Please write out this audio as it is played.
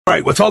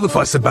Alright, what's all the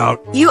fuss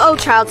about? You owe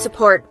child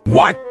support.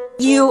 What?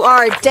 You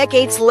are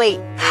decades late.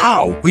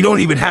 How? We don't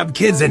even have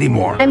kids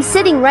anymore. I'm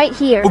sitting right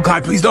here. Oh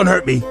God, please don't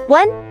hurt me.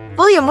 What?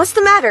 William, what's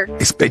the matter?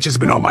 This bitch has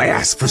been on my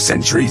ass for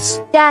centuries.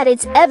 Dad,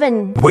 it's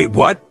Evan. Wait,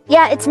 what?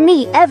 Yeah, it's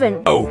me,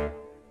 Evan. Oh,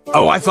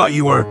 I thought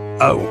you were...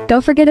 Oh.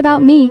 Don't forget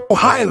about me. Oh,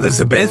 hi,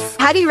 Elizabeth.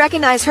 How do you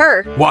recognize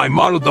her? Well, I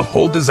modeled the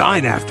whole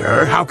design after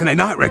her. How can I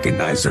not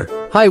recognize her?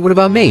 Hi, what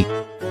about me?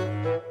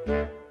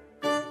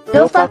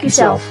 Go fuck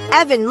yourself.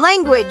 Evan,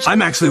 language.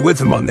 I'm actually with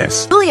him on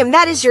this. William,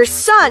 that is your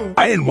son.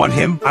 I didn't want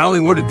him. I only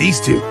wanted these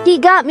two. He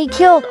got me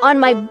killed on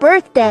my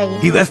birthday.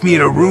 He left me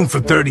in a room for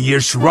 30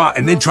 years to rot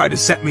and then tried to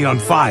set me on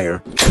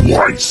fire.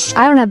 Twice.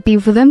 I don't have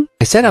beef with him.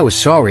 I said I was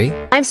sorry.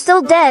 I'm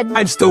still dead.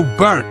 I'm still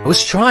burnt. I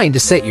was trying to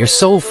set your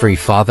soul free,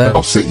 Father.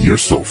 I'll set your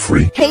soul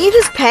free. Can you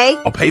just pay?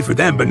 I'll pay for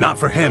them, but not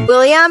for him.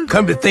 William?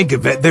 Come to think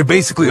of it, they're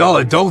basically all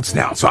adults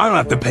now, so I don't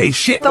have to pay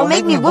shit. Don't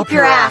make me whoop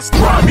your ass.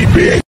 Try me,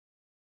 bitch.